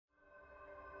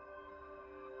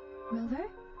Rover?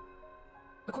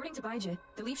 According to Baiju,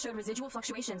 the leaf showed residual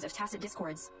fluctuations of tacit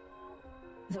discords.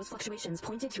 Those fluctuations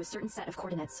pointed to a certain set of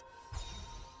coordinates.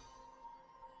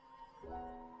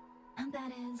 And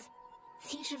that is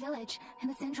Xishu Village in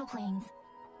the Central Plains.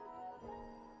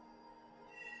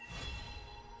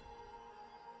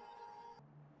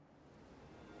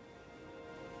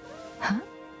 Huh?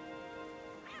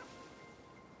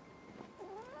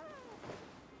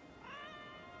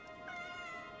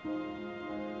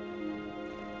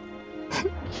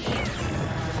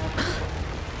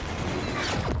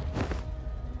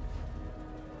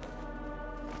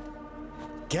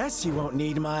 Guess you won't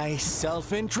need my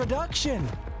self-introduction.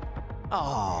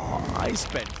 Oh, I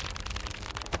spent...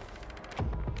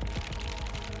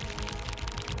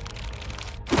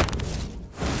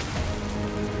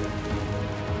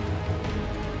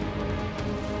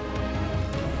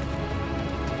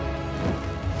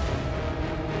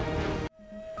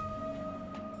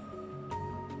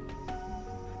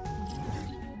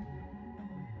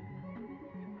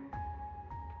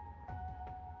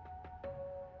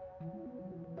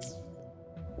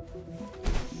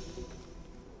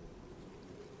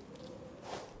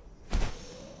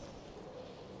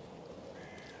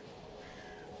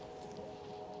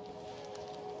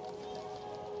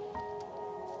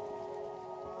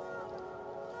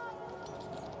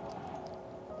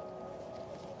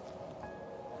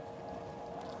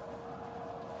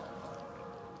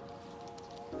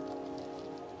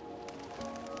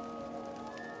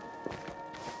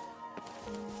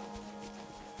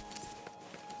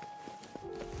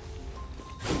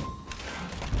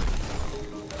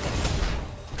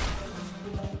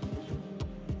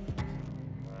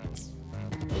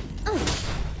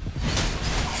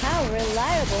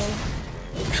 Reliable.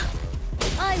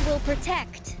 I will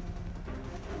protect.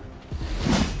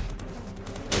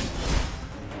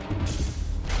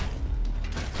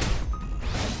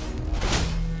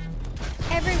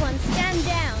 Everyone stand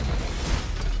down.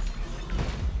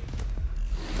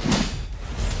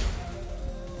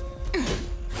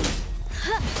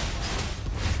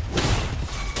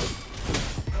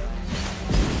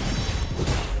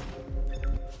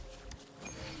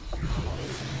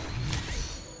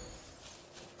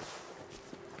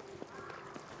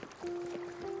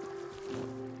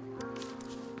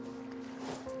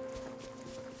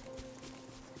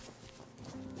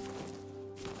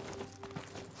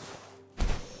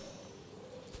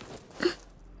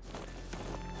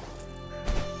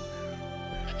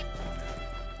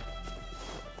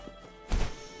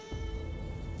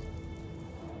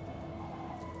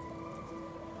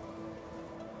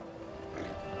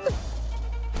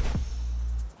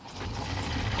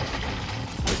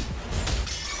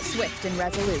 Swift and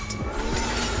resolute.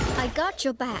 I got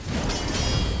your back.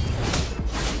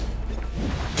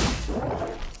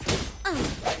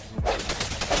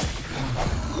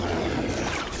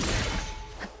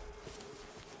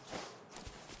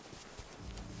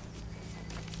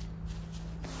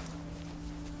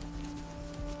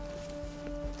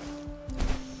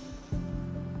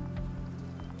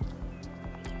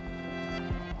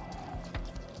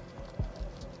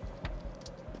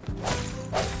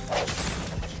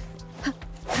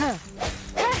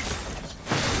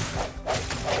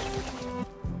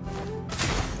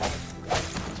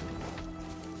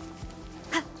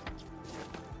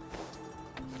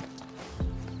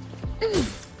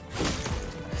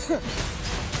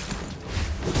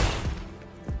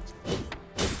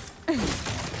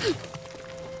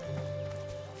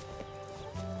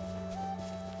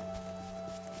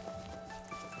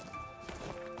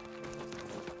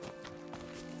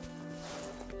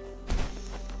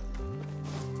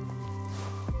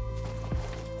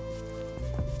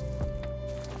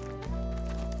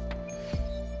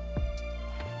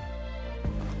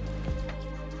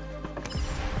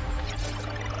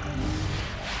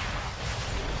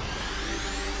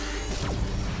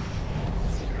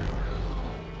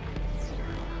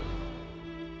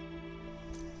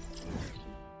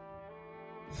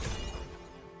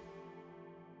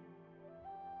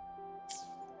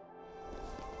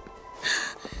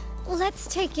 Let's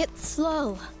take it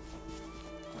slow.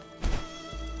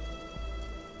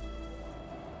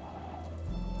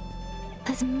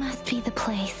 This must be the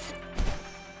place.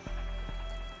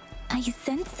 I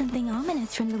sensed something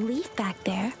ominous from the leaf back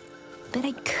there, but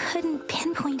I couldn't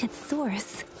pinpoint its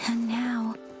source. And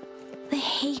now, the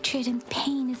hatred and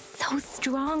pain is so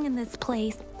strong in this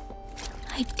place.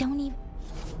 I don't even...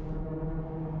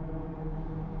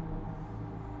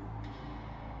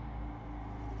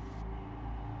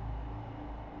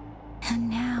 And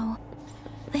now,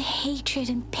 the hatred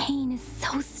and pain is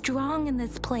so strong in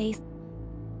this place.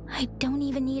 I don't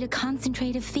even need to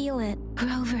concentrate to feel it.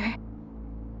 Rover,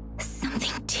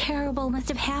 something terrible must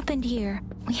have happened here.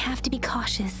 We have to be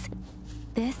cautious.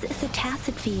 This is a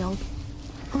tacit field.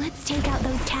 Let's take out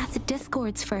those tacit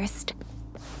discords first.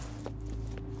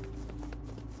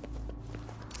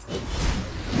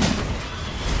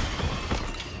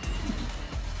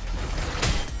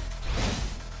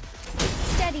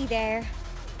 Steady there.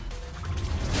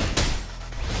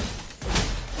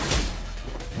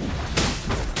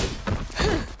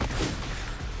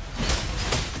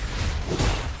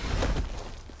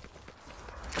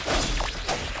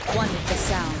 Wonderful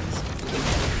sounds.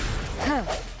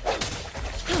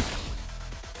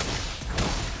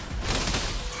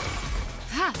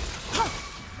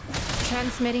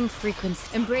 Transmitting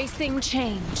frequency. Embracing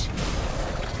change.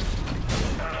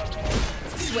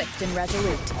 Swift and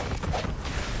resolute.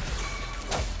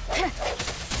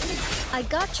 I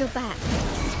got your back.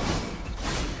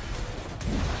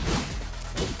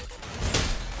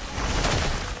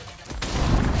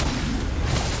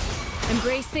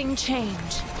 Embracing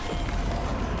change.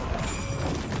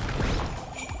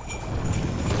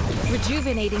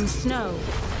 Rejuvenating snow.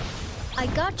 I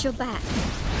got your back.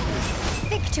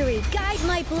 Victory, guide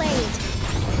my blade.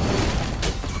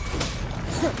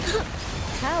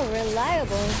 How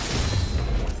reliable.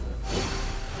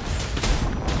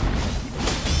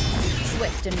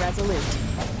 Swift and resolute.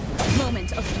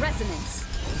 Moment of resonance.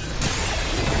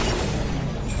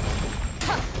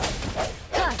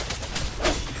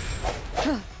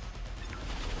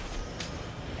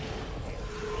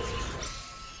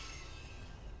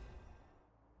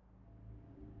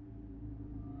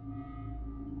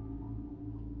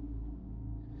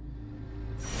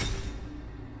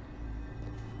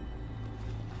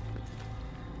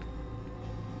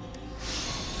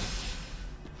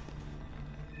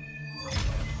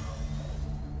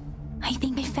 I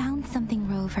think I found something,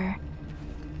 Rover.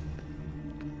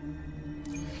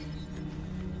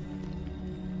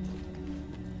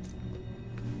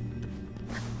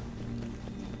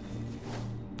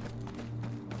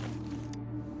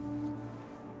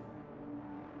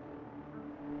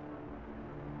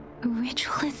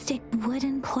 Ritualistic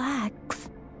wooden plaques.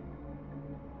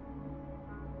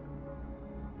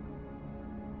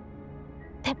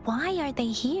 But why are they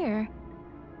here?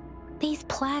 These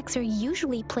plaques are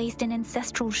usually placed in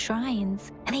ancestral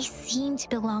shrines, and they seem to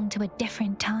belong to a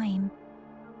different time.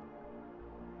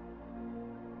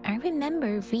 I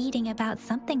remember reading about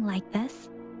something like this.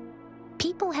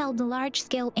 People held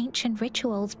large-scale ancient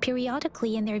rituals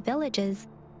periodically in their villages,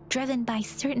 driven by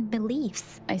certain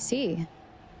beliefs. I see.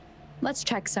 Let's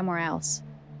check somewhere else.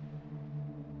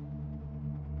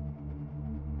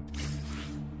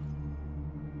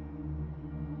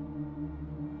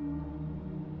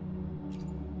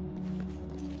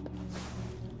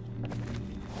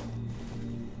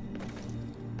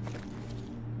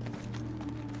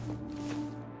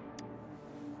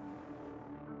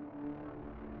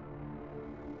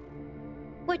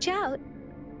 Watch out!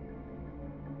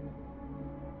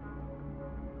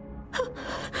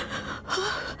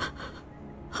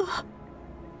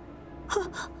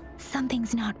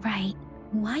 Something's not right.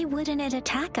 Why wouldn't it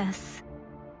attack us?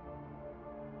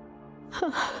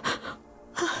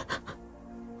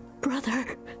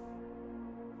 Brother.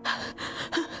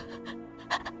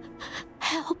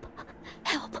 Help.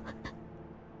 Help.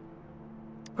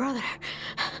 Brother.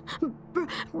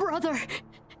 Brother.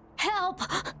 Help.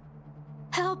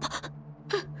 Help.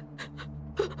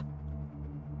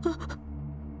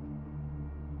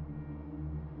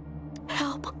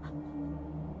 Help.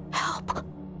 Help.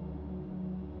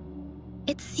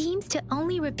 It seems to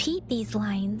only repeat these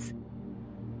lines.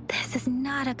 This is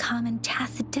not a common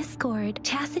tacit discord.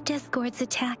 Tacit discords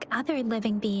attack other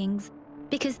living beings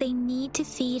because they need to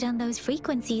feed on those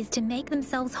frequencies to make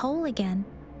themselves whole again.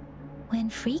 When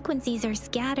frequencies are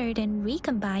scattered and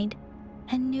recombined,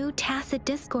 a new tacit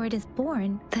discord is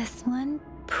born. This one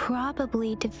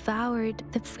probably devoured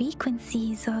the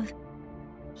frequencies of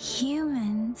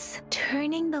humans,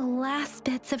 turning the last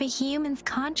bits of a human's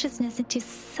consciousness into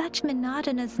such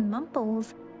monotonous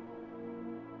mumbles.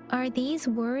 Are these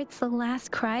words the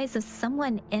last cries of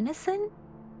someone innocent?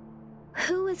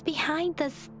 Who is behind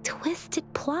this twisted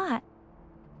plot?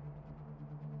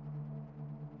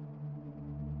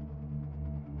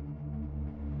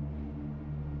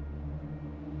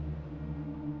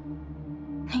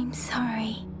 I'm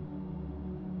sorry.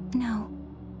 No,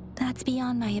 that's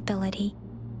beyond my ability.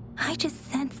 I just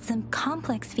sensed some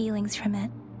complex feelings from it.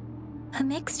 A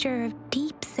mixture of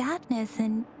deep sadness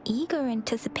and eager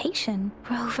anticipation.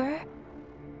 Rover,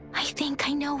 I think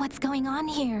I know what's going on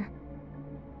here.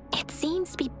 It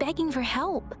seems to be begging for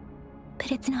help,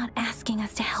 but it's not asking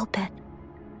us to help it.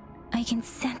 I can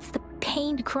sense the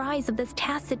pained cries of this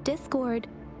tacit discord.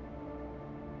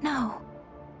 No,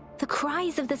 the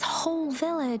cries of this whole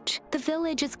village. The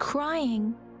village is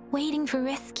crying, waiting for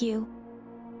rescue.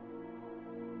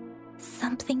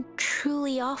 Something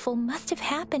truly awful must have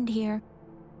happened here,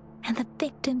 and the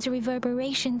victims'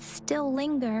 reverberations still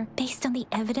linger based on the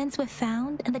evidence we've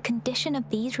found and the condition of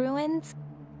these ruins.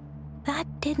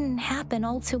 That didn't happen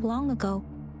all too long ago.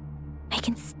 I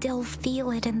can still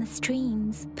feel it in the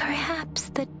streams. Perhaps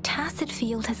the tacit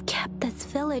field has kept this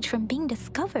village from being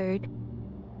discovered.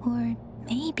 Or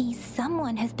maybe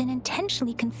someone has been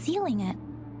intentionally concealing it.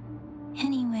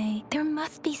 Anyway, there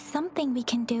must be something we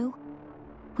can do.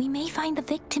 We may find the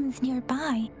victims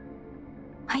nearby.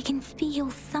 I can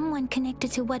feel someone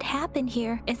connected to what happened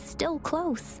here is still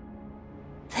close.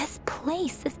 This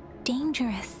place is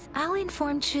dangerous. I'll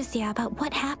inform Chuzia about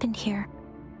what happened here.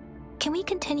 Can we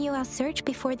continue our search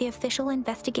before the official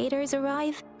investigators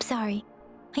arrive? Sorry,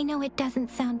 I know it doesn't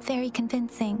sound very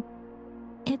convincing.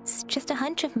 It's just a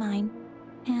hunch of mine,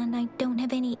 and I don't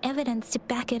have any evidence to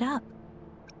back it up.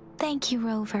 Thank you,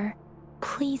 Rover.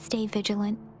 Please stay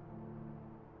vigilant.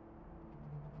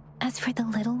 As for the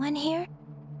little one here,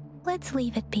 let's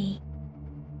leave it be.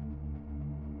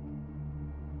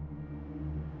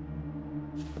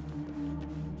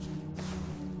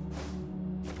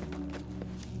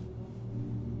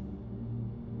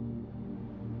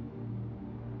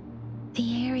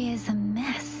 The area is a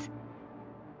mess,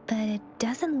 but it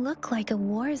doesn't look like a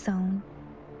war zone.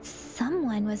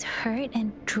 Someone was hurt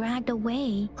and dragged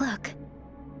away. Look,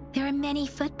 there are many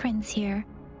footprints here.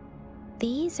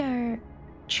 These are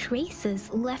traces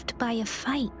left by a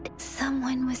fight.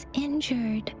 Someone was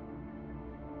injured.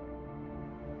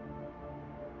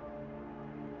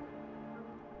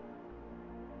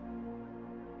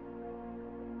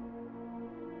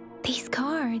 These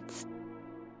cards.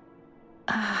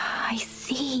 I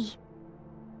see.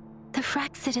 The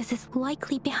Fraxidus is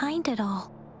likely behind it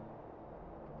all.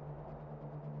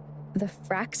 The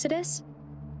Fraxidus?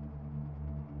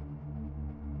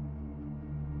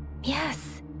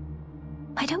 Yes.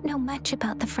 I don't know much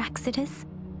about the Fraxidus,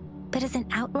 but as an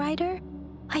outrider,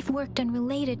 I've worked on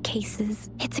related cases.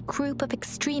 It's a group of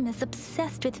extremists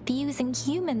obsessed with fusing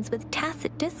humans with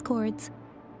tacit discords.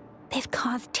 They've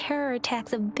caused terror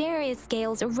attacks of various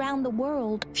scales around the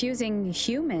world. Fusing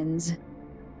humans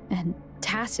and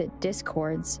tacit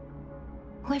discords.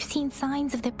 We've seen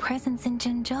signs of their presence in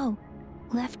Zhengzhou,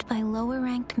 left by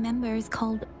lower-ranked members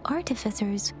called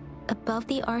artificers. Above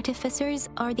the artificers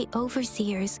are the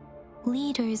overseers,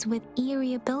 leaders with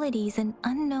eerie abilities and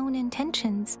unknown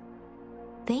intentions.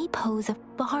 They pose a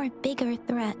far bigger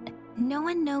threat. No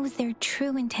one knows their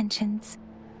true intentions.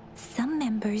 Some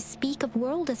members speak of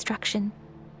world destruction,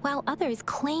 while others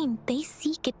claim they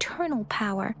seek eternal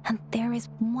power, and there is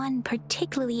one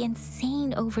particularly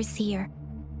insane overseer.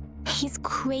 He's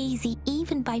crazy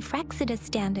even by Fraxidus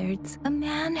standards, a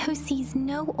man who sees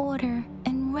no order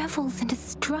and revels in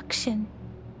destruction.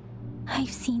 I've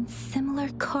seen similar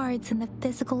cards in the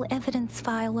physical evidence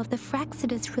file of the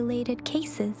Fraxidus-related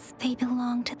cases. They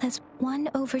belong to this one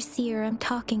overseer I'm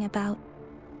talking about.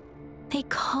 They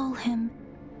call him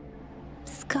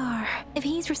Scar. If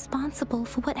he's responsible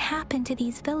for what happened to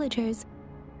these villagers,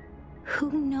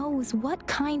 who knows what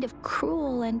kind of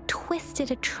cruel and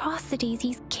twisted atrocities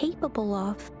he's capable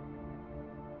of?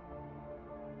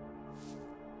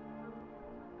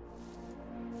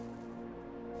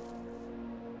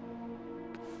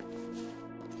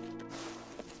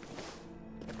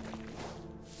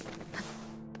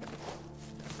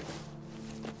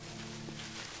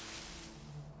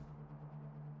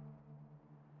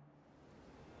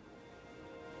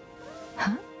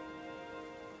 Huh?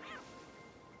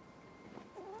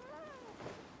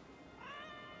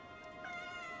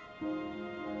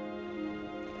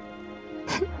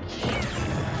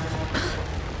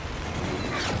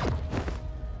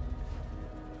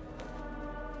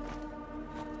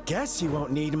 Guess you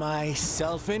won't need my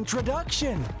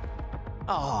self-introduction.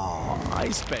 Oh, I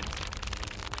spent...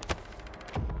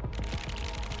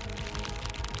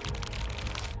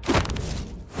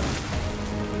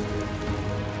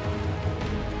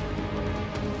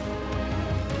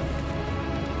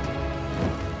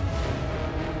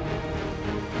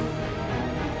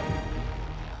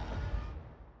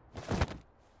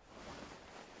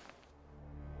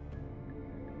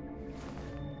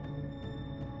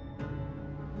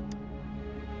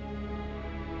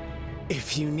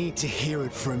 If you need to hear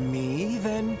it from me,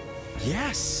 then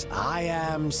yes, I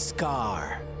am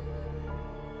Scar.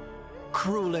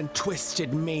 Cruel and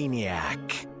twisted maniac.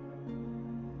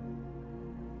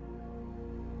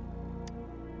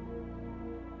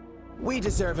 We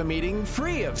deserve a meeting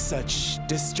free of such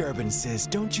disturbances,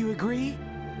 don't you agree?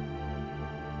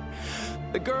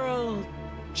 The girl,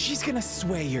 she's gonna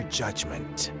sway your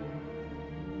judgment.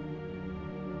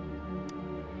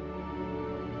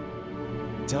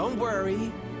 Don't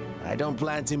worry, I don't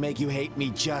plan to make you hate me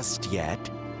just yet.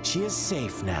 She is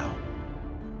safe now.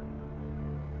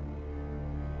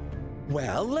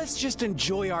 Well, let's just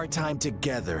enjoy our time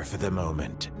together for the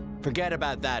moment. Forget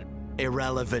about that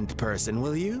irrelevant person,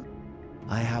 will you?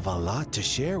 I have a lot to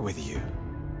share with you.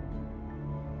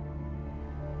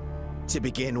 To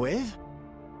begin with,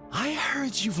 I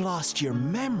heard you've lost your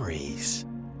memories.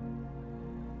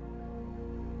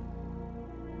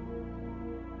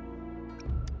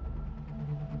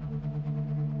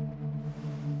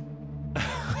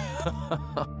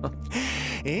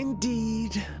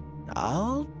 Indeed.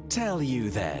 I'll tell you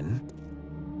then.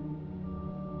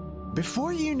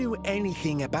 Before you knew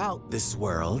anything about this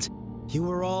world, you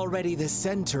were already the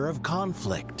center of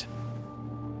conflict.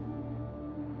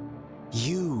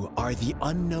 You are the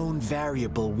unknown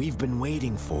variable we've been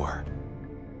waiting for.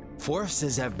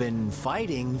 Forces have been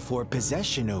fighting for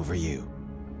possession over you.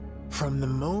 From the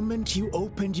moment you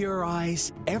opened your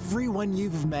eyes, everyone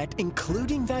you've met,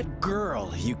 including that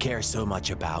girl you care so much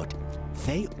about,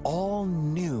 they all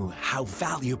knew how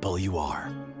valuable you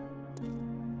are.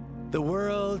 The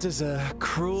world is a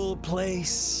cruel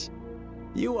place.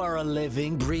 You are a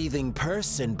living, breathing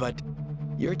person, but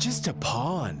you're just a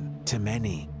pawn to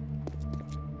many.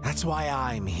 That's why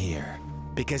I'm here,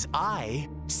 because I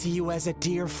see you as a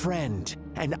dear friend,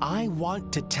 and I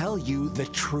want to tell you the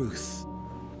truth.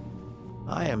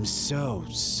 I am so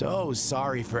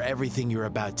sorry for everything you're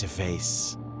about to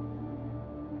face.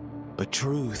 But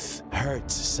truth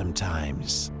hurts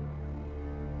sometimes.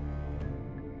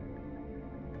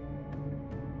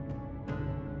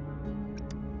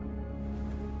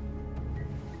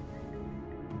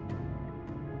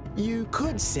 You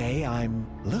could say I'm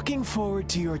looking forward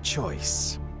to your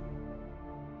choice.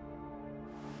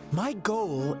 My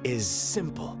goal is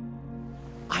simple.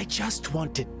 I just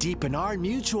want to deepen our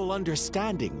mutual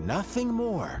understanding, nothing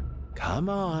more. Come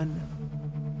on.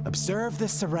 Observe the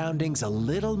surroundings a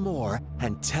little more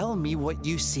and tell me what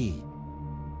you see.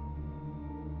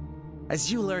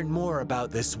 As you learn more about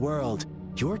this world,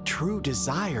 your true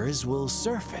desires will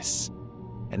surface,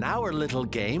 and our little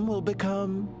game will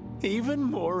become even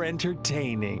more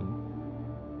entertaining.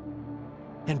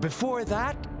 And before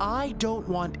that, I don't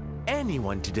want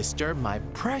anyone to disturb my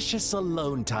precious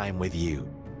alone time with you.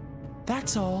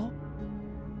 That's all.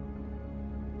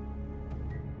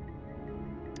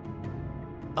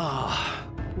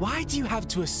 Why do you have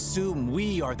to assume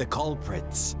we are the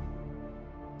culprits?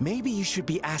 Maybe you should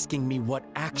be asking me what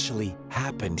actually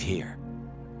happened here.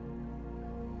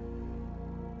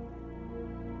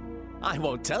 I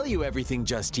won't tell you everything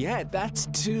just yet. That's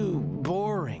too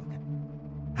boring.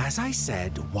 As I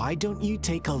said, why don't you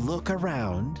take a look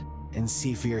around and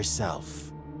see for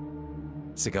yourself?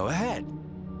 So go ahead.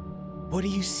 What do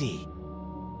you see?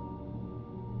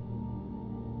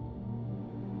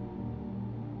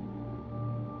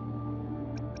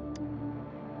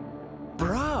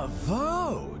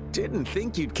 Bravo! Didn't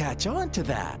think you'd catch on to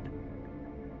that.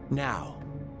 Now,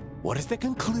 what is the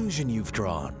conclusion you've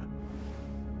drawn?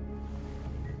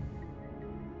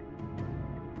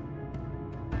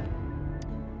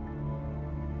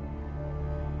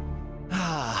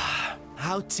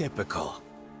 How typical.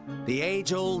 The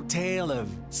age-old tale of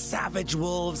savage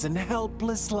wolves and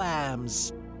helpless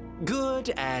lambs.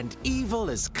 Good and evil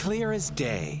as clear as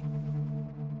day.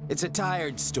 It's a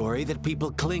tired story that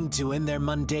people cling to in their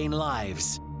mundane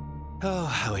lives. Oh,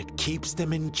 how it keeps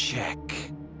them in check.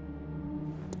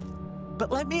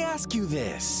 But let me ask you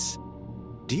this.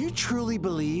 Do you truly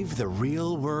believe the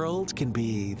real world can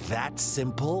be that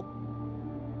simple?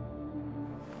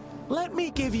 Let me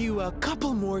give you a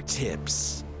couple more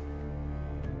tips.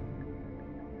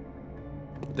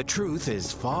 The truth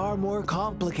is far more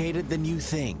complicated than you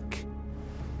think.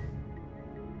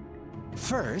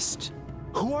 First,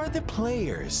 who are the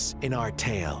players in our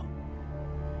tale?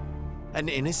 An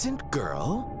innocent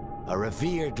girl, a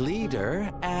revered leader,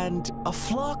 and a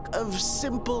flock of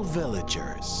simple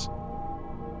villagers.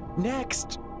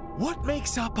 Next, what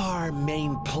makes up our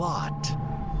main plot?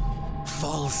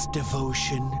 False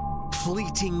devotion,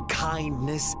 fleeting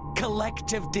kindness,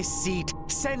 collective deceit,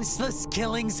 senseless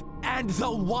killings, and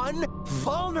the one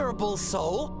vulnerable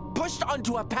soul pushed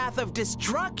onto a path of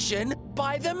destruction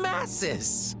by the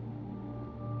masses.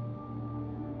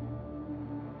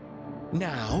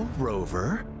 Now,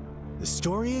 Rover, the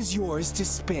story is yours to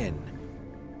spin.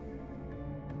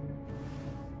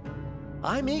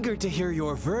 I'm eager to hear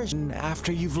your version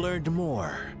after you've learned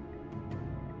more.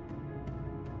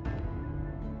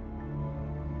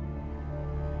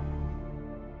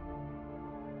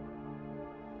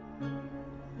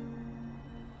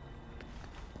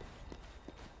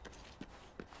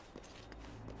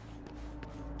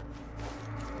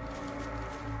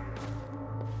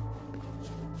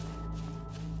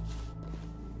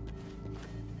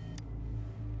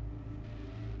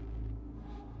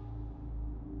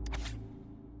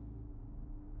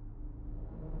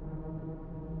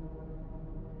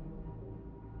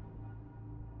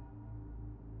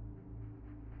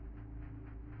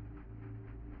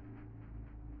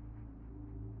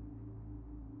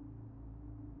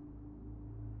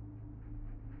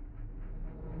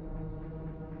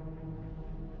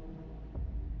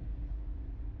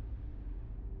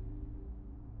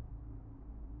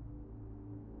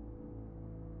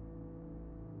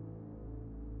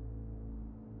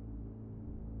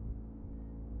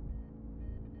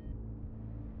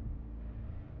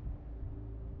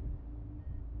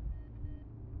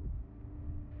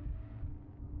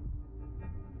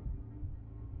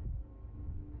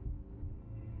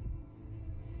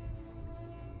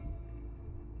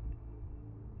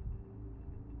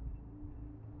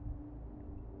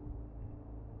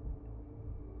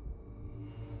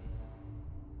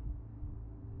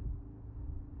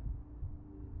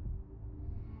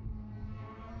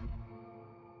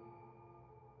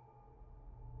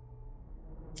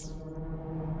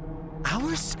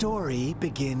 Our story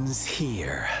begins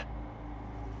here.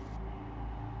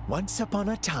 Once upon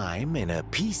a time, in a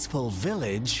peaceful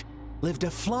village, lived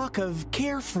a flock of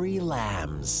carefree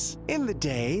lambs. In the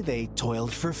day, they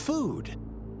toiled for food,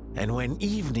 and when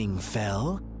evening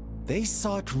fell, they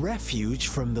sought refuge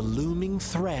from the looming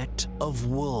threat of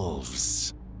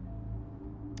wolves.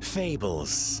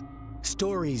 Fables,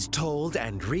 stories told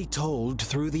and retold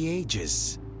through the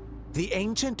ages. The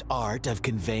ancient art of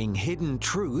conveying hidden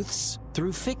truths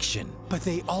through fiction, but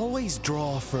they always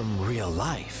draw from real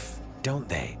life, don't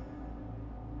they?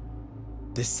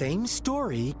 The same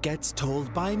story gets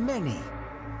told by many,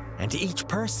 and each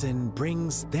person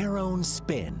brings their own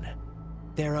spin,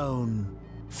 their own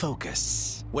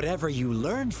focus. Whatever you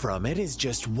learn from it is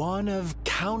just one of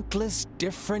countless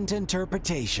different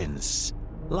interpretations,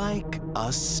 like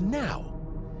us now,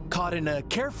 caught in a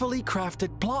carefully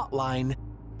crafted plotline,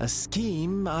 a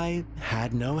scheme I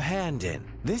had no hand in.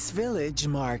 This village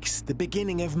marks the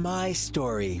beginning of my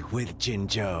story with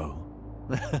Jinzhou.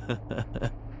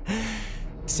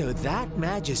 So that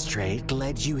magistrate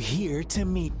led you here to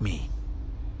meet me.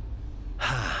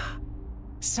 Ha!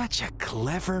 Such a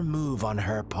clever move on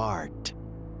her part.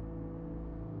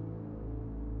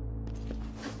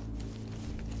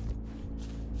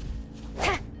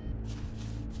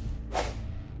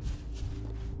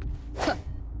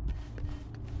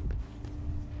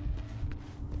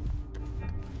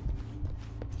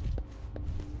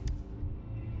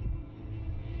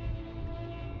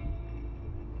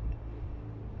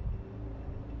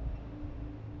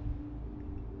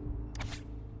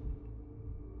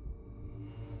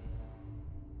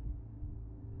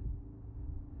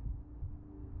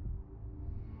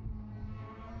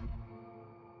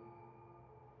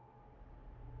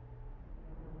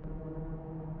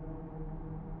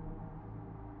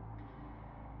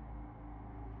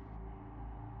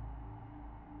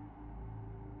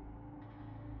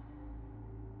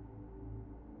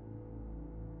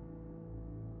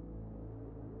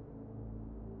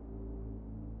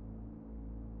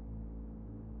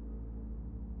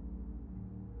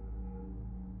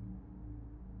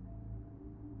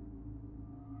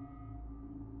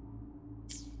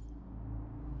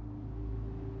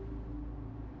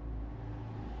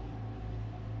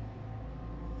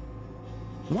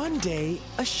 One day,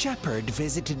 a shepherd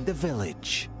visited the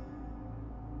village.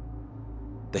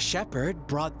 The shepherd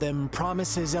brought them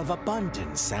promises of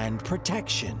abundance and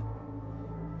protection.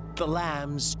 The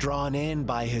lambs, drawn in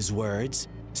by his words,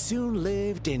 soon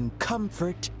lived in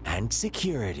comfort and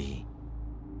security.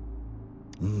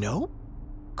 Nope,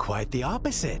 quite the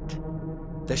opposite.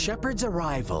 The shepherd's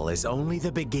arrival is only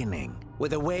the beginning.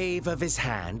 With a wave of his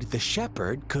hand, the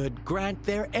shepherd could grant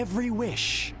their every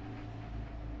wish.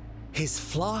 His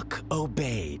flock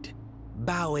obeyed,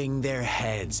 bowing their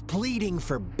heads, pleading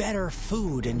for better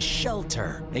food and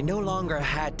shelter. They no longer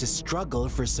had to struggle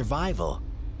for survival,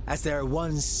 as their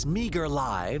once meager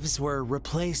lives were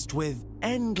replaced with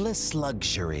endless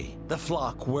luxury. The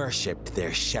flock worshipped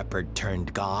their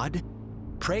shepherd-turned-god,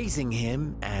 praising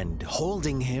him and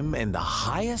holding him in the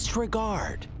highest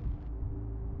regard.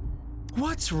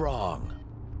 What's wrong?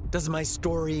 Does my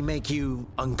story make you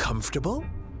uncomfortable?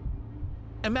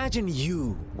 Imagine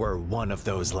you were one of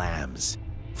those lambs,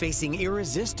 facing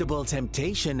irresistible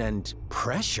temptation and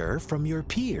pressure from your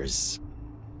peers.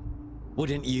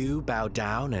 Wouldn't you bow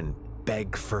down and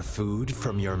beg for food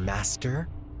from your master?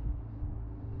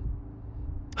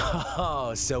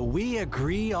 Oh, so we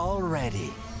agree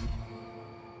already.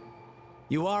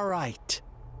 You are right,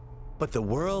 but the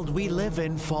world we live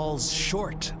in falls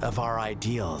short of our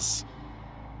ideals.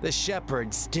 The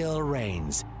shepherd still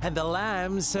reigns, and the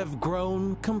lambs have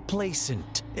grown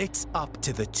complacent. It's up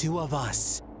to the two of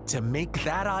us to make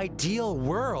that ideal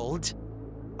world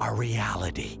a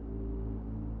reality.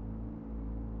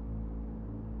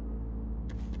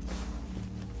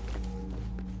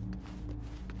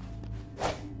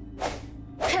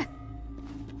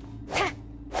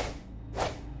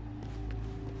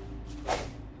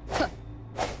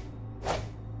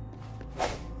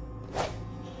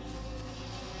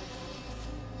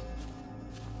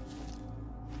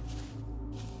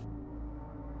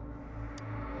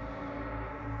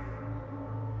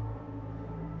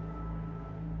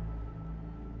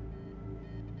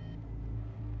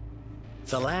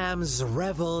 The lambs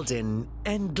reveled in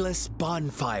endless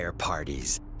bonfire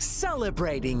parties,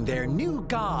 celebrating their new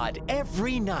god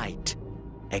every night.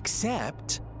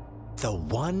 Except the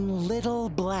one little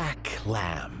black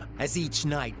lamb. As each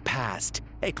night passed,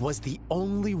 it was the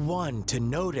only one to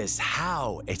notice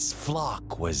how its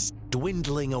flock was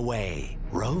dwindling away.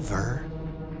 Rover,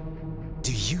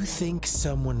 do you think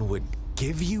someone would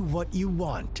give you what you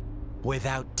want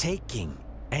without taking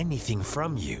anything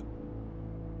from you?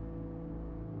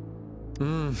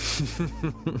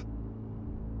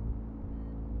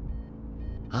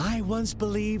 I once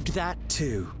believed that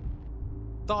too.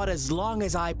 Thought as long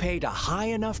as I paid a high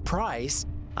enough price,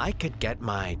 I could get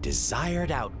my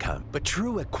desired outcome. But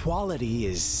true equality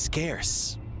is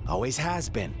scarce, always has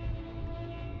been.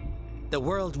 The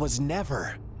world was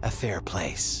never a fair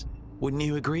place. Wouldn't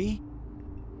you agree?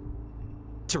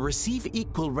 To receive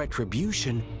equal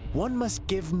retribution, one must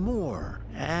give more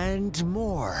and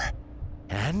more.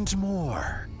 And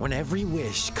more. When every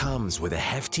wish comes with a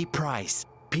hefty price,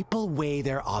 people weigh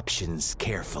their options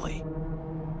carefully.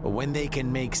 But when they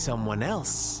can make someone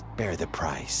else bear the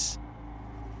price,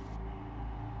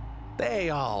 they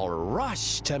all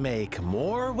rush to make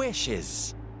more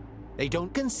wishes. They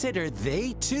don't consider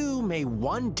they too may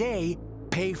one day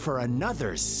pay for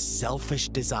another's selfish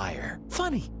desire.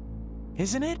 Funny,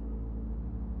 isn't it?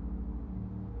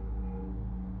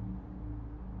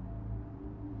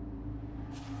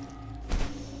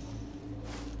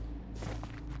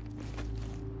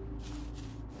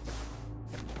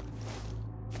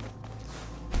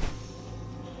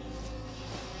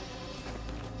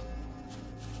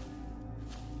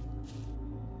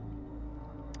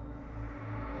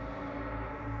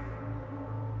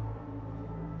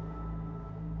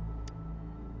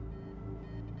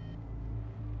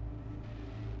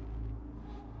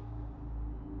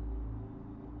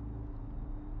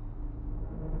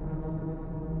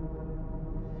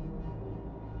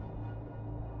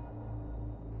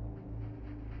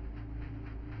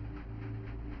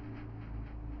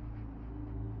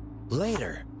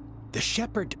 Later, the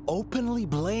shepherd openly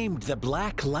blamed the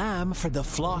black lamb for the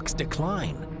flock's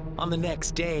decline. On the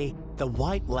next day, the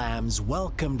white lambs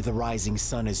welcomed the rising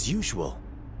sun as usual.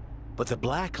 But the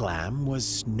black lamb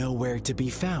was nowhere to be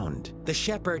found. The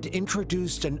shepherd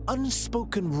introduced an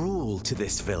unspoken rule to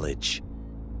this village.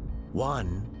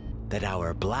 One that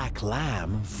our black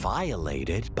lamb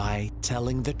violated by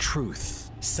telling the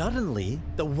truth. Suddenly,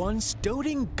 the once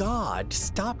doting god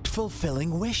stopped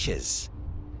fulfilling wishes,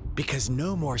 because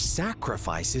no more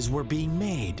sacrifices were being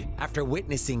made. After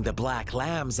witnessing the black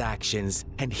lamb's actions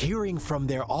and hearing from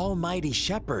their almighty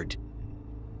shepherd,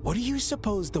 what do you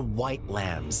suppose the white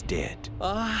lambs did?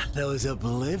 Ah, those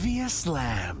oblivious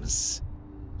lambs.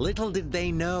 Little did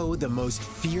they know the most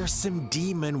fearsome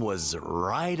demon was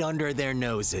right under their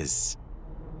noses.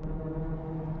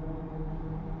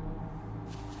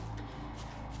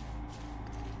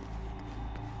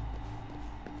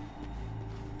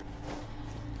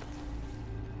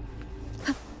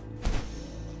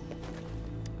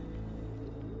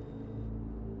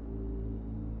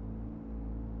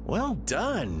 Well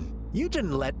done. You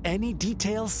didn't let any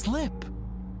details slip.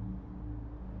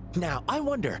 Now, I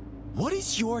wonder, what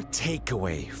is your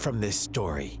takeaway from this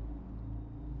story?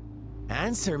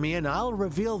 Answer me and I'll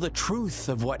reveal the truth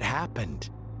of what happened.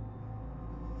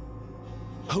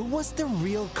 Who was the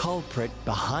real culprit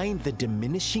behind the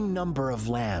diminishing number of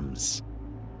lambs?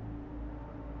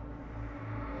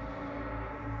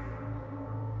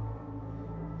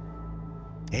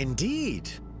 Indeed,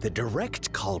 the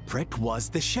direct culprit was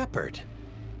the shepherd.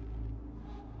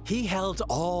 He held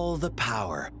all the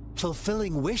power,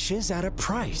 fulfilling wishes at a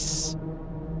price.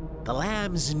 The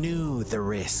lambs knew the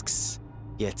risks,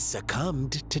 yet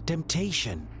succumbed to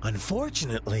temptation.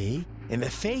 Unfortunately, in the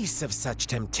face of such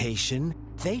temptation,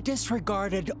 they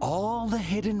disregarded all the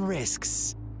hidden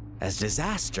risks, as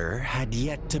disaster had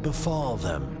yet to befall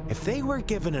them. If they were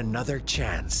given another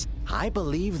chance, I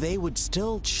believe they would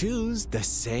still choose the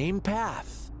same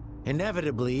path.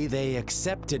 Inevitably, they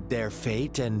accepted their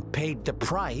fate and paid the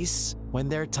price when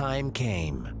their time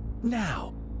came.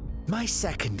 Now, my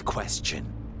second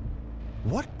question.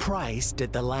 What price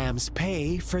did the lambs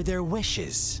pay for their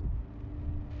wishes?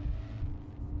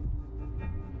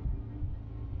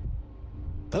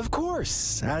 Of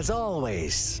course, as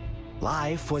always,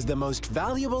 life was the most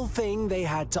valuable thing they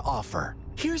had to offer.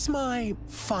 Here's my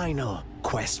final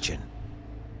question.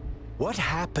 What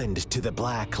happened to the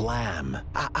black lamb?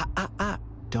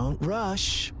 Don't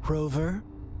rush, Rover.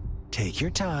 Take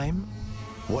your time.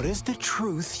 What is the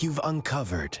truth you've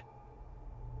uncovered?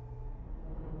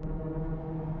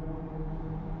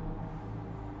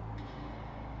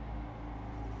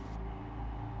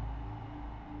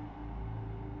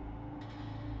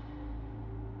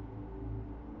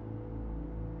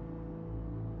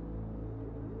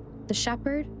 The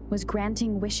shepherd was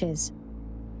granting wishes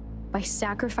by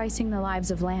sacrificing the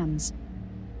lives of lambs.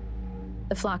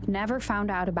 The flock never found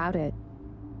out about it.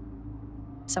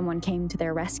 Someone came to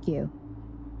their rescue,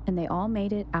 and they all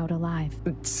made it out alive.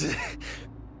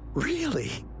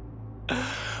 Really?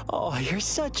 Oh, you're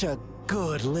such a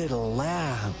good little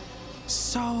lamb.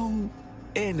 So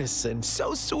innocent,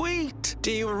 so sweet.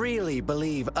 Do you really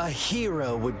believe a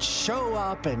hero would show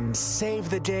up and save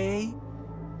the day?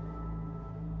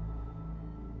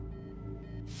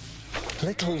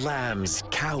 Little lambs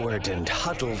cowered and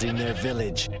huddled in their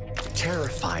village,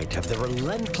 terrified of the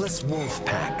relentless wolf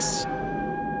packs.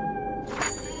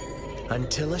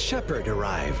 Until a shepherd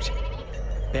arrived,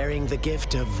 bearing the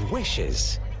gift of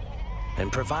wishes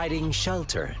and providing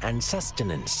shelter and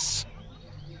sustenance.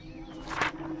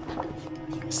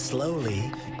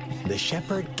 Slowly, the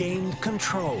shepherd gained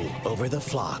control over the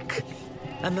flock,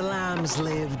 and the lambs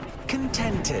lived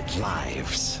contented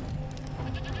lives.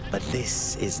 But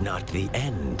this is not the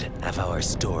end of our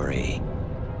story.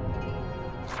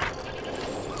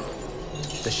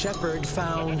 The shepherd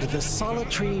found the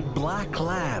solitary black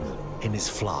lamb in his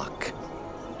flock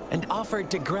and offered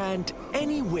to grant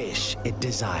any wish it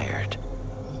desired.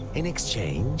 In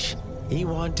exchange, he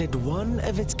wanted one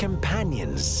of its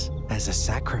companions as a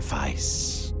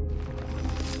sacrifice.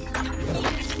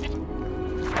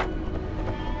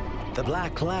 The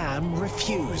black lamb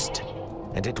refused,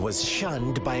 and it was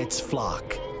shunned by its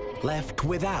flock, left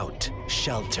without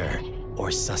shelter or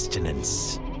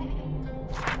sustenance.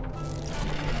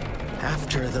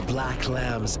 After the black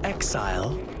lamb's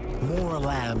exile, more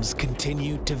lambs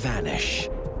continued to vanish.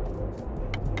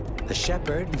 The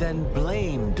shepherd then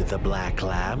blamed the black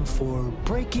lamb for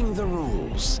breaking the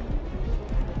rules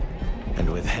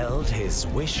and withheld his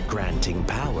wish-granting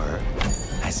power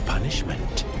as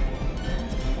punishment.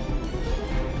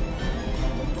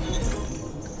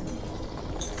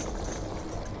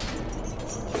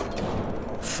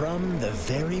 From the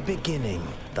very beginning,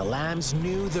 the lambs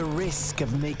knew the risk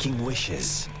of making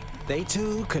wishes. They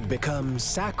too could become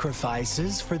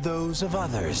sacrifices for those of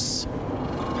others.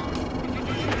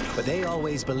 But they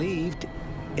always believed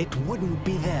it wouldn't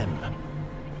be them.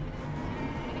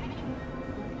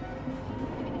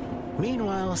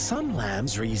 Meanwhile, some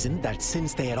lambs reasoned that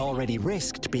since they had already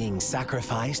risked being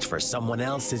sacrificed for someone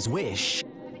else's wish,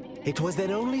 it was then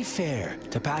only fair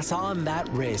to pass on that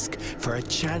risk for a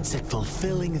chance at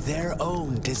fulfilling their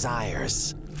own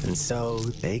desires. And so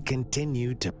they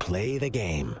continued to play the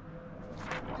game.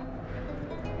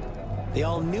 They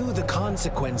all knew the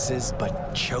consequences,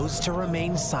 but chose to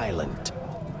remain silent.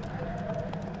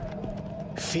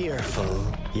 Fearful,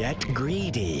 yet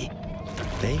greedy,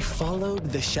 they followed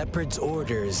the shepherd's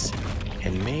orders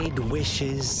and made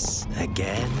wishes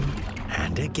again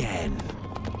and again.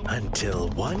 Until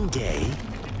one day,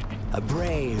 a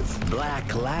brave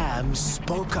black lamb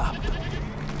spoke up,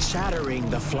 shattering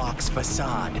the flock's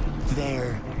facade,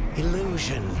 their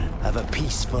illusion of a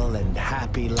peaceful and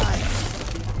happy life.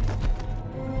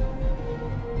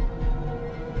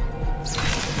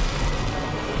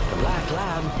 The black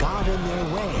lamb got in their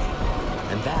way,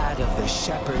 and that of the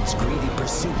shepherd's greedy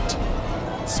pursuit,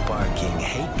 sparking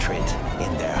hatred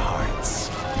in their hearts.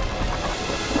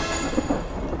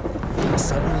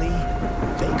 Suddenly,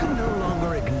 they could no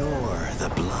longer ignore the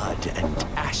blood and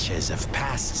ashes of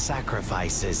past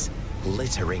sacrifices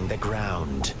littering the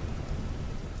ground.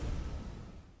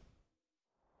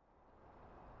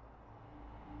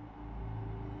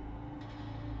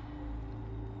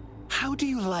 How do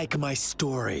you like my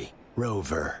story,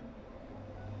 Rover?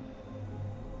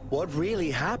 What really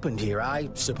happened here? I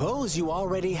suppose you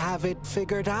already have it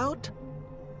figured out?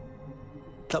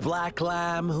 The black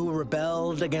lamb who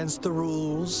rebelled against the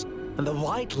rules, and the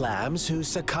white lambs who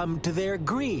succumbed to their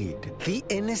greed. The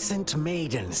innocent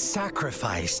maiden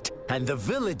sacrificed, and the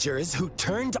villagers who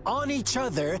turned on each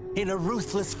other in a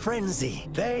ruthless frenzy.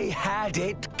 They had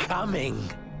it coming.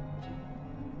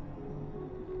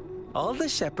 All the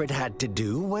shepherd had to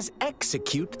do was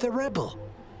execute the rebel.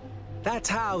 That's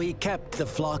how he kept the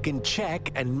flock in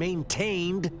check and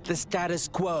maintained the status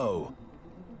quo.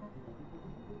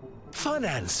 Fun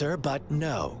answer, but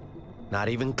no, not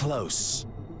even close.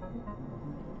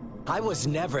 I was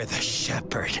never the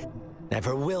shepherd,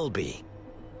 never will be.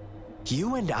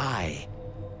 You and I,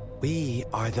 we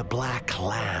are the black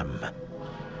lamb,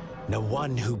 the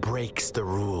one who breaks the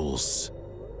rules.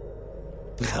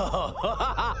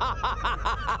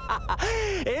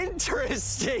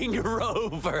 Interesting,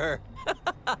 Rover.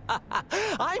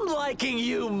 I'm liking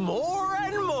you more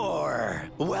and more.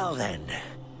 Well then,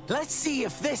 let's see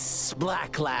if this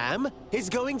black lamb is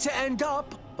going to end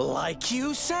up like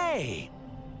you say.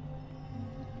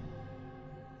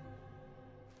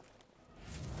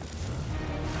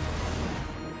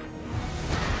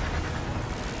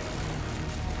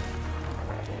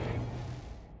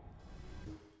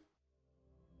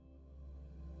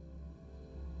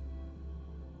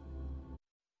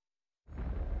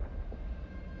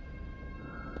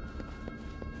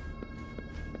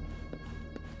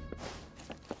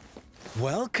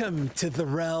 Welcome to the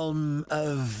realm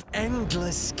of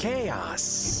endless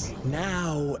chaos.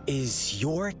 Now is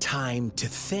your time to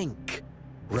think,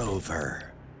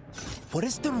 Rover. What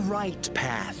is the right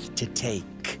path to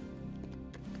take?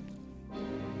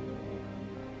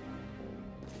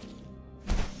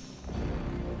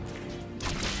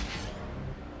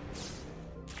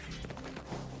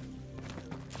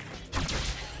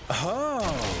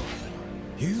 Oh,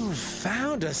 you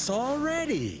found us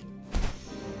already.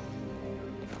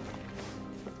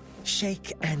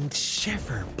 Shake and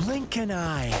shiver, blink an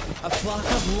eye. A flock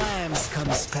of lambs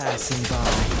comes passing by.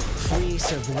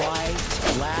 Fleece of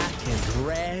white, black, and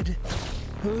red.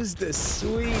 Who's the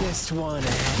sweetest one?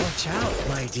 Watch out,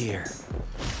 my dear.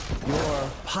 Your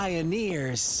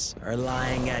pioneers are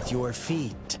lying at your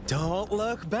feet. Don't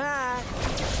look back.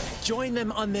 Join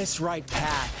them on this right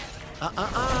path.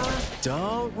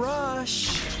 Don't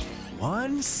rush.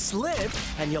 One slip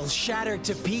and you'll shatter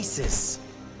to pieces.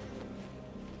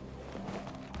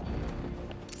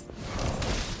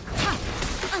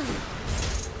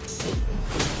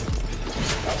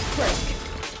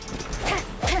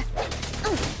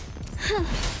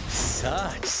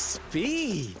 Such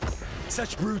speed!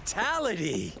 Such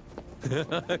brutality!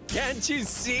 Can't you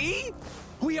see?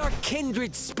 We are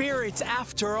kindred spirits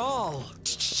after all!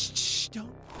 Shh,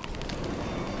 don't...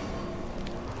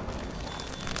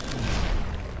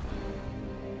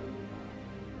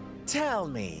 Tell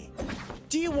me,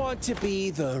 do you want to be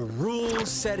the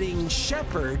rule-setting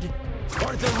shepherd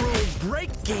or the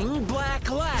rule-breaking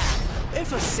black lamb?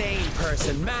 If a sane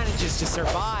person manages to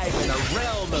survive in a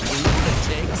realm of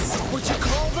lunatics, would you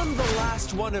call them the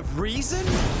last one of reason?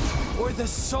 Or the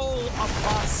sole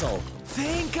apostle?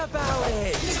 Think about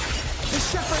it! The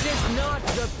shepherd is not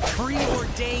the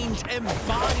preordained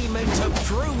embodiment of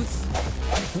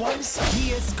truth. Once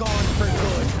he is gone for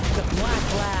good, the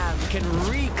black lamb can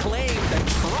reclaim the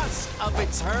trust of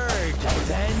its herd.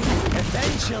 Then,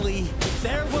 eventually,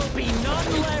 there will be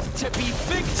none left to be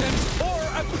victims or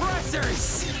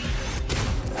oppressors!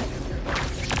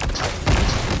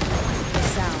 The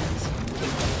sounds.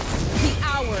 The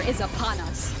hour is upon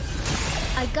us.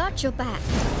 I got your back.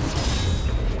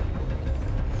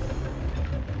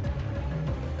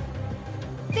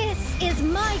 This is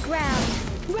my ground!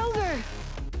 Rover!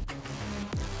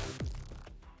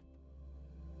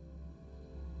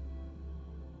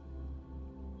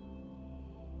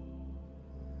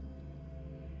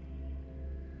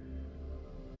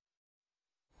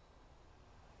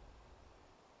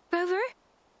 Rover?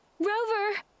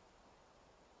 Rover!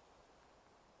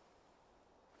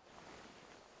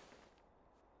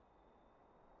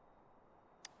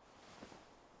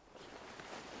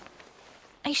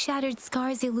 I shattered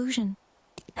Scar's illusion.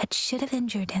 That should have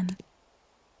injured him.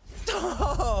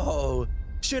 Oh!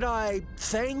 Should I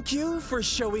thank you for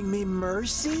showing me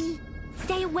mercy?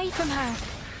 Stay away from her!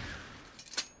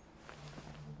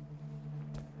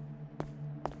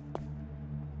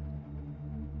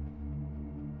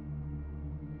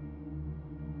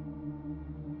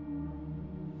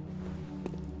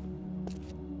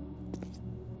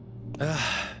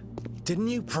 Didn't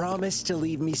you promise to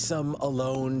leave me some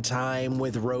alone time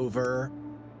with Rover?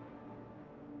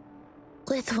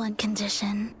 With one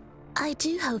condition. I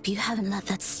do hope you haven't let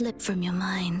that slip from your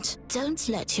mind. Don't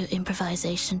let your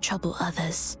improvisation trouble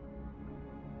others.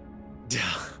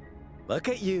 Look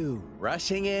at you,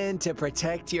 rushing in to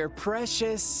protect your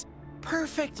precious,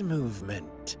 perfect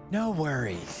movement. No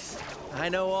worries. I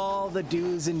know all the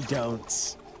do's and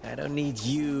don'ts. I don't need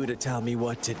you to tell me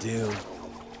what to do.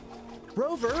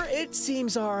 Rover, it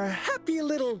seems our happy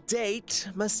little date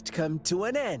must come to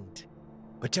an end.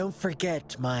 But don't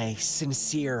forget my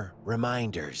sincere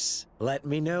reminders. Let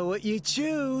me know what you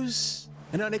choose.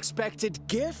 An unexpected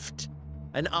gift?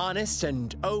 An honest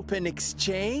and open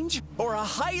exchange? Or a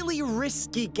highly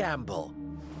risky gamble?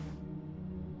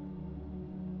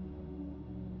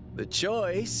 The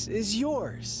choice is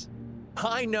yours.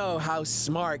 I know how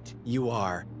smart you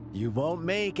are. You won't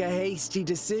make a hasty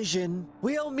decision.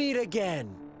 We'll meet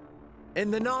again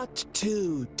in the not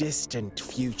too distant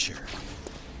future.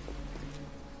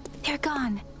 They're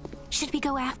gone. Should we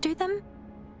go after them?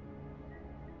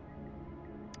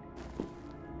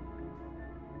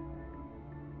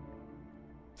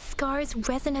 Scar's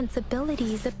resonance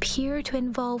abilities appear to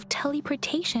involve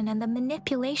teleportation and the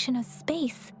manipulation of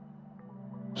space.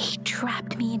 He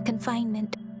trapped me in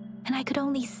confinement, and I could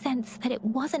only sense that it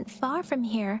wasn't far from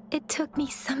here. It took me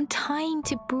some time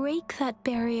to break that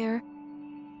barrier.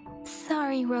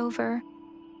 Sorry, Rover.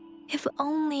 If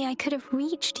only I could have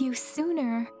reached you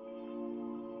sooner.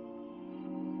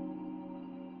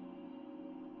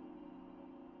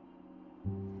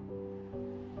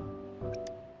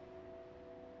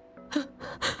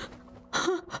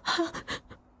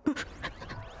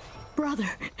 Brother.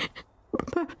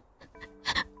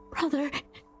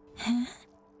 Huh?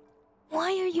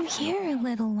 Why are you here,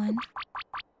 little one?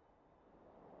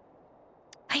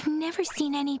 I've never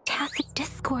seen any tacit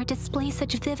discord display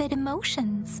such vivid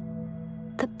emotions.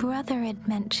 The brother had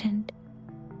mentioned.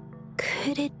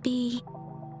 Could it be...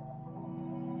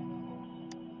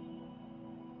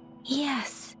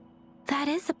 Yes, that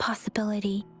is a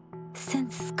possibility.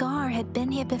 Since Scar had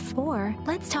been here before,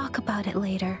 let's talk about it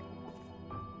later.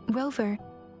 Rover,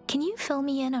 can you fill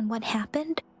me in on what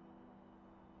happened?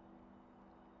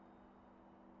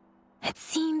 It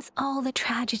seems all the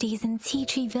tragedies in Tea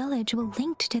Tree Village were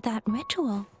linked to that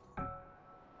ritual.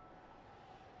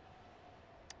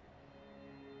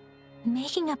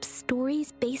 Making up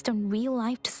stories based on real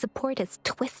life to support his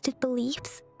twisted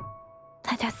beliefs?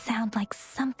 That does sound like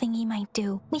something he might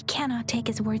do. We cannot take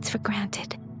his words for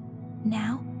granted.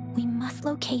 Now, we must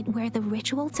locate where the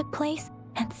ritual took place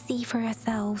and see for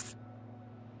ourselves.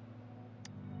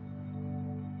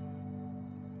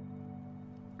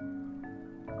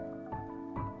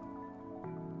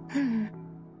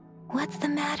 What's the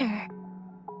matter?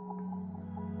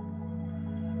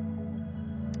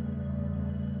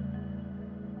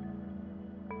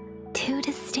 Two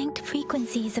distinct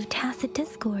frequencies of tacit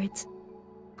discords.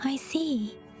 I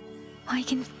see. I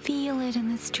can feel it in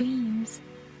the streams.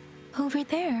 Over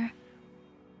there.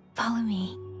 Follow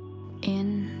me.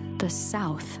 In the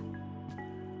south.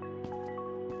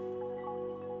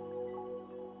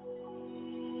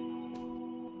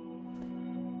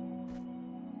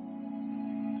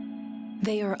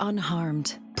 They are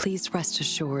unharmed, please rest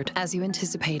assured. As you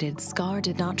anticipated, Scar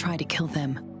did not try to kill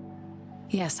them.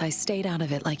 Yes, I stayed out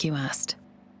of it like you asked.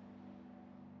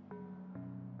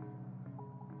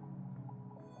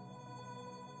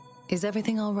 Is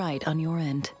everything all right on your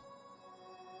end?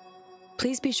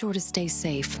 Please be sure to stay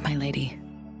safe, my lady.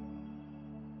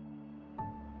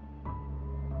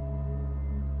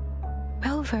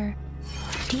 Rover,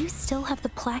 do you still have the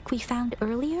plaque we found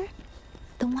earlier?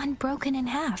 The one broken in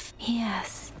half.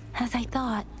 Yes, as I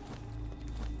thought.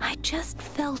 I just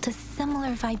felt a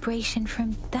similar vibration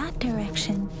from that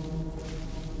direction.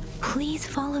 Please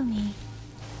follow me.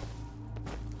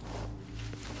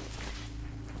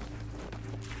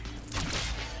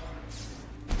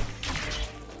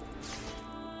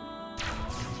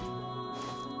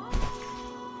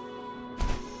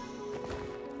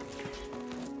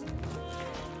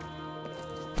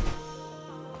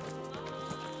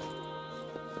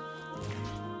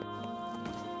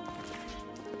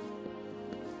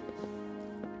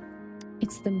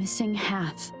 It's the missing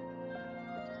half.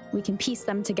 We can piece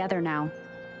them together now.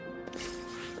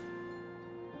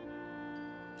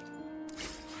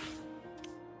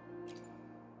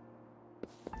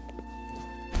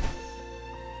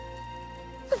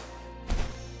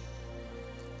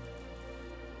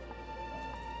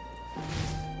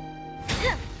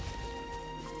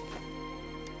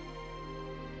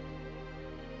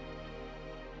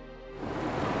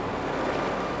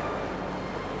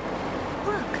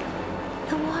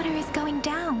 going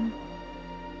down.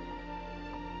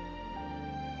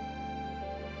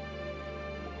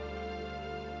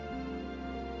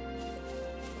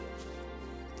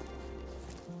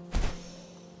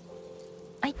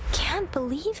 I can't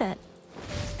believe it.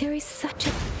 There is such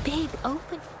a big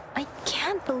open... I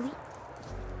can't believe...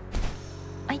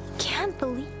 I can't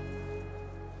believe...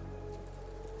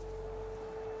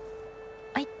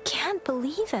 I can't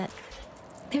believe it.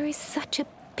 There is such a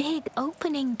big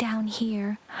opening down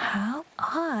here. How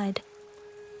odd.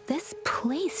 This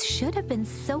place should have been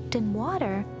soaked in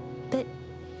water, but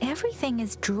everything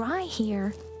is dry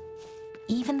here.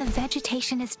 Even the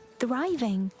vegetation is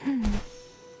thriving.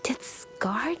 Did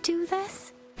Scar do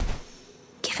this?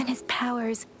 Given his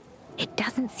powers, it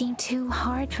doesn't seem too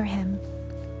hard for him.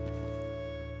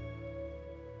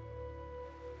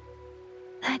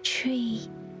 That tree,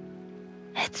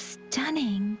 it's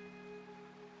stunning.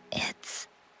 It's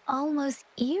almost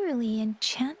eerily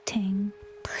enchanting.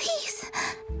 Please,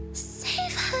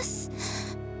 save us.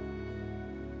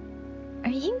 Are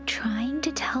you trying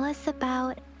to tell us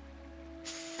about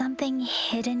something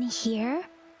hidden here?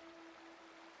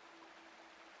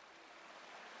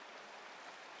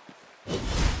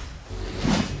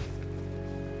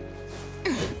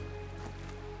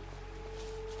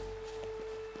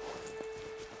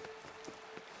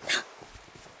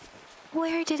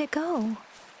 Where did it go?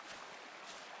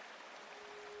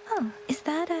 Oh, is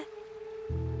that a...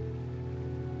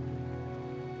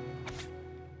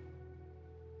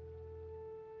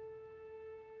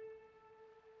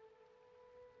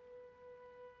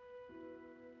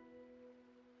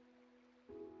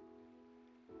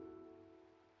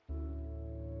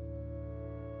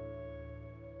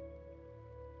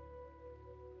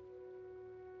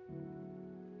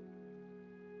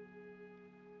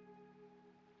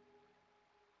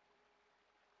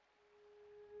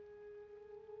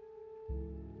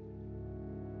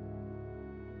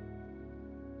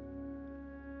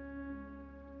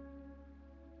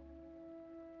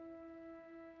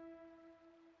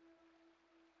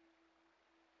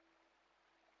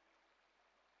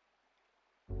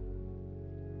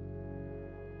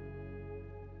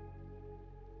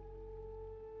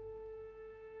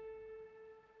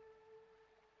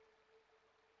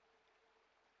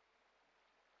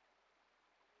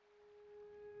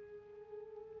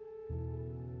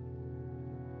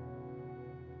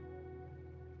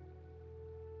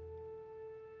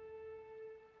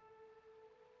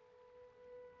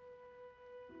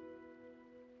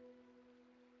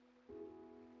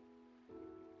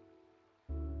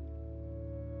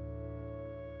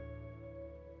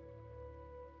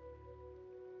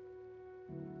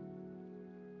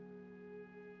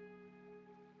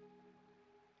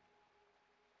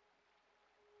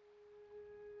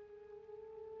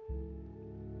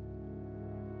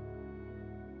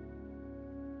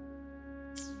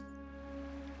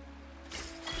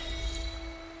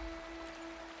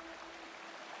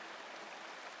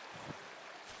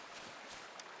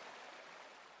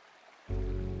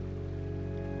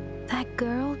 That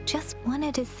girl just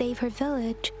wanted to save her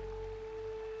village.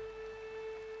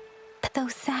 But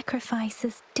those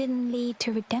sacrifices didn't lead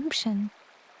to redemption.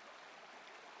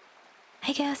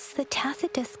 I guess the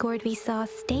tacit discord we saw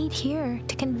stayed here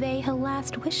to convey her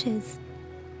last wishes.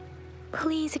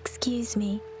 Please excuse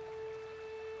me.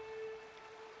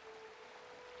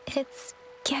 It's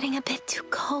getting a bit too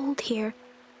cold here.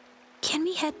 Can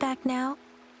we head back now?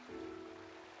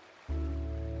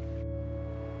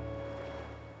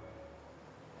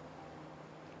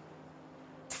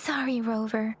 Sorry,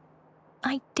 Rover.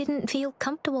 I didn't feel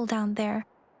comfortable down there.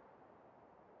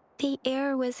 The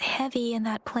air was heavy in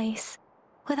that place,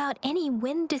 without any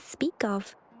wind to speak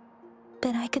of.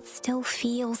 But I could still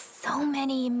feel so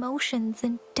many emotions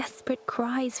and desperate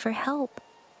cries for help.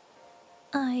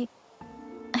 I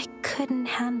couldn't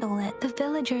handle it. The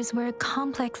villagers were a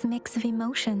complex mix of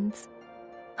emotions.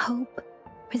 Hope,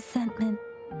 resentment,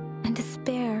 and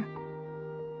despair.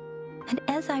 And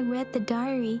as I read the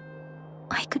diary,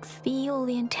 I could feel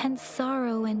the intense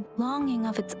sorrow and longing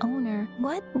of its owner.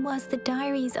 What was the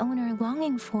diary's owner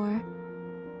longing for?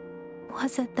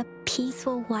 Was it the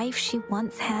peaceful life she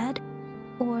once had?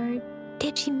 Or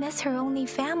did she miss her only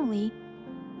family?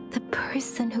 The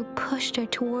person who pushed her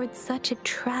towards such a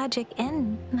tragic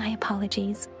end? My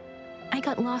apologies. I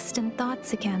got lost in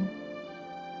thoughts again.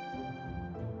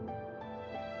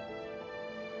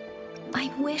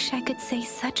 I wish I could say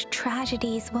such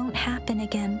tragedies won't happen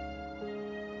again.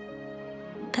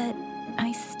 But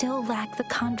I still lack the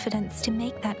confidence to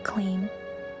make that claim.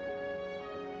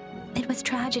 It was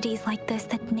tragedies like this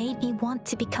that made me want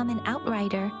to become an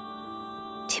outrider,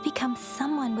 to become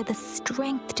someone with the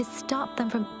strength to stop them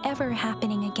from ever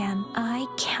happening again. I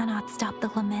cannot stop the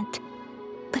lament,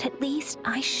 but at least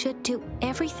I should do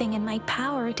everything in my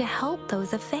power to help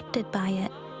those affected by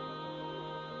it.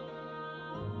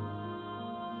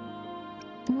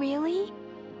 Really?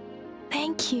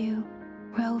 Thank you,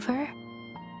 Rover.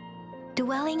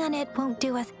 Dwelling on it won't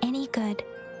do us any good.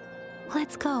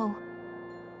 Let's go.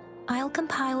 I'll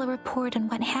compile a report on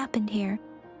what happened here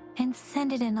and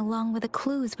send it in along with the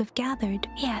clues we've gathered.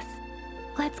 Yes,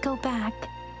 let's go back.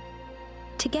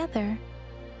 Together,